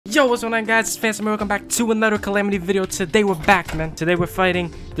Yo, what's going on, guys? It's Phantom. Welcome back to another Calamity video. Today we're back, man. Today we're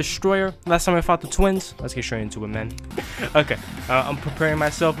fighting Destroyer. Last time we fought the twins. Let's get straight into it, man. Okay, I'm preparing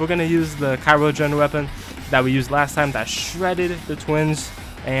myself. We're gonna use the Chiro weapon that we used last time that shredded the twins,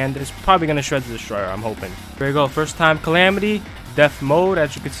 and it's probably gonna shred the Destroyer, I'm hoping. Here we go. First time Calamity, death mode,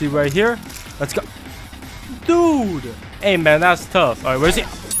 as you can see right here. Let's go. Dude! Hey, man, that's tough. Alright, where's he?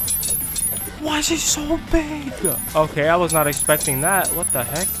 Why is he so big? Okay, I was not expecting that. What the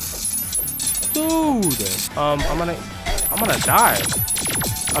heck? Dude! I'm gonna die.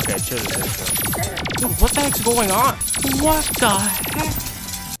 Okay, chill. Dude, what the heck's going on? What the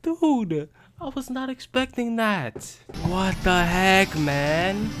heck? Dude, I was not expecting that. What the heck,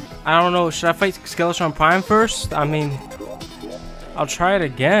 man? I don't know. Should I fight Skeletron Prime first? I mean, I'll try it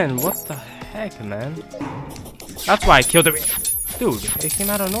again. What the heck, man? That's why I killed him. Dude, it came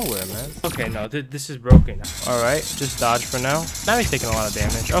out of nowhere, man. Okay, no, this is broken. Alright, just dodge for now. Now he's taking a lot of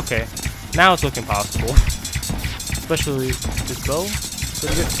damage. Okay, now it's looking possible. Especially this bow.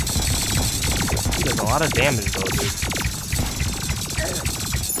 Pretty good. He does a lot of damage, though, dude.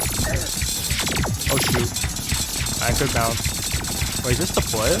 Oh, shoot. I could bounce. Wait, is this the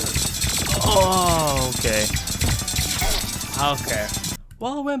player? Oh, okay. Okay.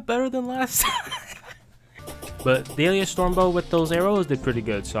 Well, it went better than last time. But Daedalus Stormbow with those arrows did pretty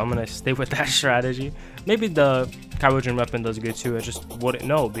good, so I'm gonna stay with that strategy. Maybe the Chiro weapon does good too, I just wouldn't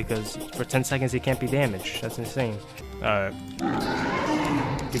know because for 10 seconds it can't be damaged. That's insane. Alright.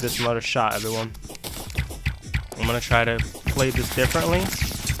 Give this another shot, everyone. I'm gonna try to play this differently.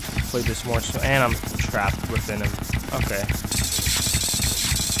 Play this more so, and I'm trapped within him. Okay.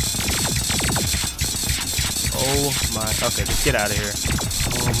 Oh my, okay, just get out of here.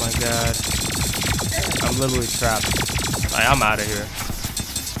 Oh my god. I'm literally trapped. Like, I'm out of here.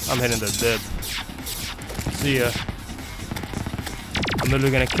 I'm hitting the dip. See ya. I'm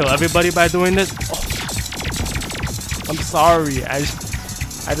literally gonna kill everybody by doing this. Oh. I'm sorry. I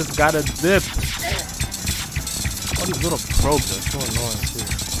just got a dip. All these little probes are so annoying too.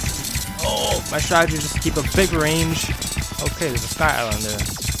 Oh, my strategy is just to keep a big range. Okay, there's a sky island there.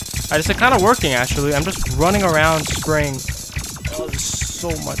 It's kind of working actually. I'm just running around spraying. Oh, there's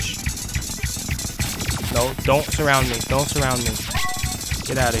so much. No, don't surround me. Don't surround me.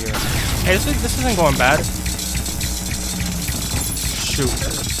 Get out of here. Hey, this isn't going bad. Shoot.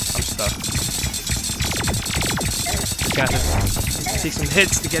 I'm stuck. Just gotta take some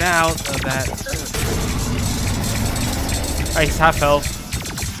hits to get out of that. Alright, he's half health.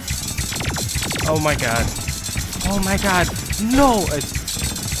 Oh my god. Oh my god. No! Oh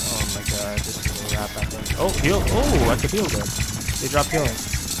my god. This is a wrap, I think. Oh, heal. Oh, I could heal there. They dropped healing.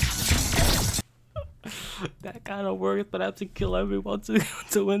 That kind of worked, but I have to kill everyone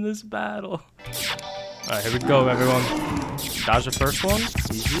to win this battle. Alright, here we go, everyone. Dodge the first one.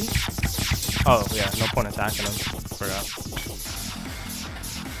 Easy. Oh, yeah, no point attacking him. Forgot.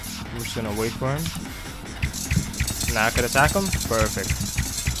 I'm just gonna wait for him. Now I could attack him? Perfect.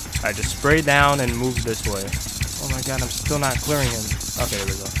 Alright, just spray down and move this way. Oh my god, I'm still not clearing him. Okay, there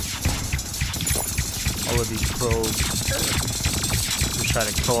we go. All of these probes. Just try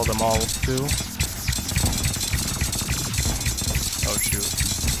to kill them all, too. Oh shoot.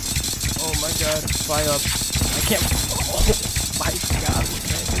 Oh my god, fly up. I can't. Oh my god,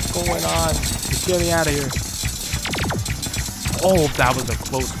 what is going on? Just get me out of here. Oh, that was a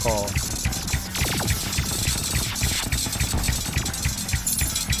close call.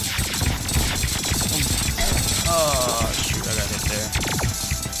 Oh shoot, I got hit there.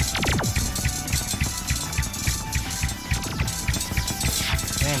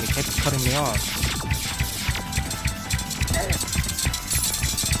 Man, he kept cutting me off.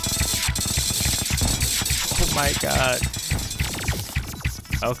 Oh my god.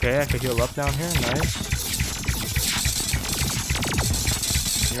 Okay, I could heal up down here. Nice.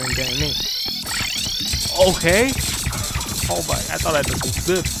 You ain't getting me. Okay. Oh my, I thought I just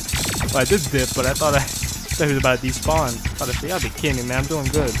dipped. Well, I did dip, but I thought he was about to despawn. I thought I said, y'all be kidding me, man. I'm doing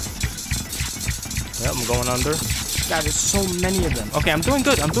good. Yep, I'm going under. God, there's so many of them. Okay, I'm doing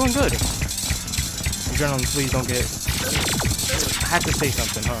good. I'm doing good. Adrenaline, please don't get. I had to say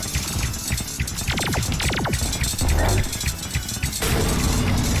something, huh?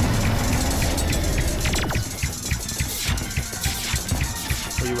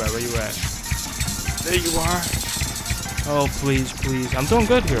 Where you at? Where you at? There you are. Oh, please, please. I'm doing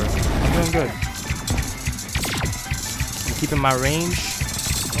good here. I'm doing good. I'm keeping my range.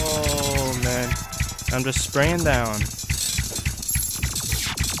 Oh, man. I'm just spraying down.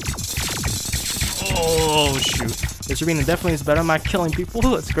 Oh, shoot. This arena definitely is better. I'm not killing people.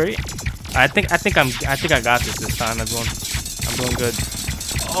 That's great. I think I got this time, everyone. I'm doing good.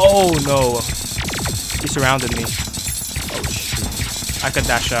 Oh no. He surrounded me. Oh shoot. I could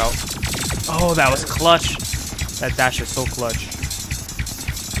dash out. Oh, that was clutch. That dash is so clutch.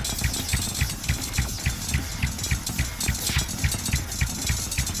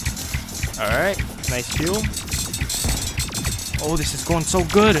 Alright. Nice heal. Oh, this is going so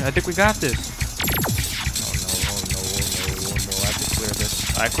good. I think we got this. Oh no. I have to clear this.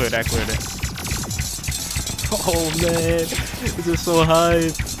 I cleared it. Oh man. This is so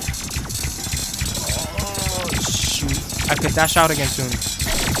high. Oh shoot. I could dash out again soon.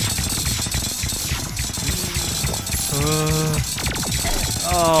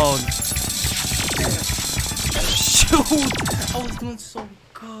 Oh. Shoot. I was doing so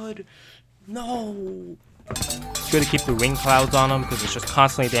good. No. It's good to keep the ring clouds on him because it's just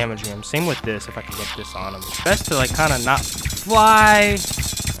constantly damaging him. Same with this. If I can get this on him, it's best to like kind of not fly. And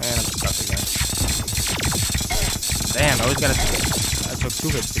I'm stuck again. Damn, I always gotta. I took 2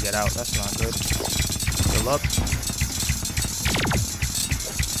 hits to get out. That's not good. Still up.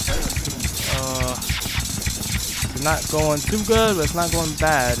 It's not going too good, but it's not going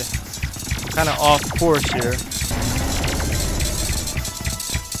bad. Kind of off course here.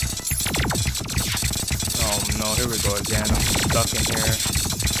 No, here we go again. I'm stuck in here.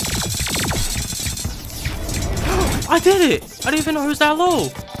 I did it! I didn't even know it was that low.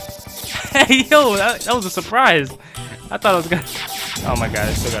 Hey, yo, that was a surprise. I thought I was gonna. Oh my god,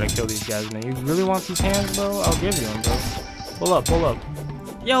 I still gotta kill these guys, man. You really want these hands, bro? I'll give you them, bro. Pull up.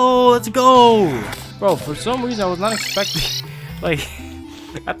 Yo, let's go! Bro, for some reason, I was not expecting. Like,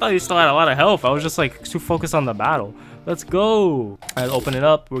 I thought you still had a lot of health. I was just like too focused on the battle. Let's go. Alright, open it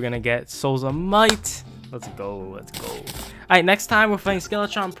up. We're gonna get Souls of Might. Let's go. Alright, next time we're fighting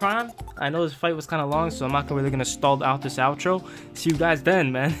Skeletron Prime. I know this fight was kind of long, so I'm not really gonna stall out this outro. See you guys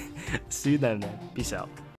then, man. See you then, man. Peace out.